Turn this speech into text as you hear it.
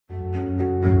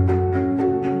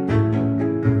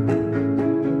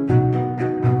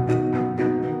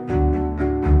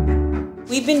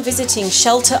We've been visiting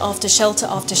shelter after shelter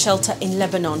after shelter in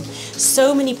Lebanon.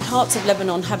 So many parts of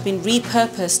Lebanon have been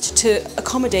repurposed to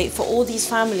accommodate for all these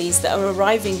families that are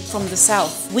arriving from the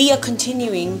south. We are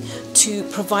continuing to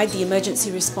provide the emergency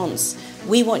response.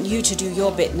 We want you to do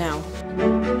your bit now.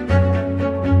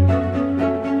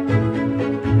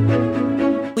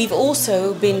 We've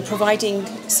also been providing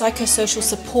psychosocial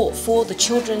support for the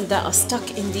children that are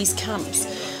stuck in these camps,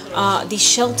 these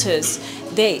shelters.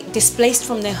 They're displaced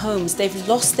from their homes, they've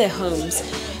lost their homes,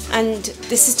 and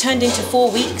this has turned into 4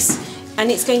 weeks,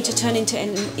 and it's going to turn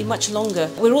into much longer.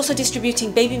 We're also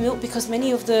distributing baby milk because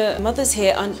many of the mothers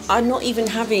here are not even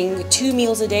having 2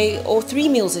 meals a day or 3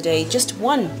 meals a day, just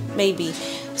 1 maybe.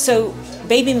 So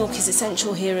baby milk is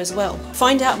essential here as well.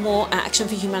 Find out more at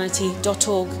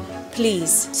actionforhumanity.org.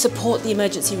 Please support the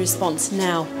emergency response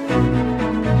now.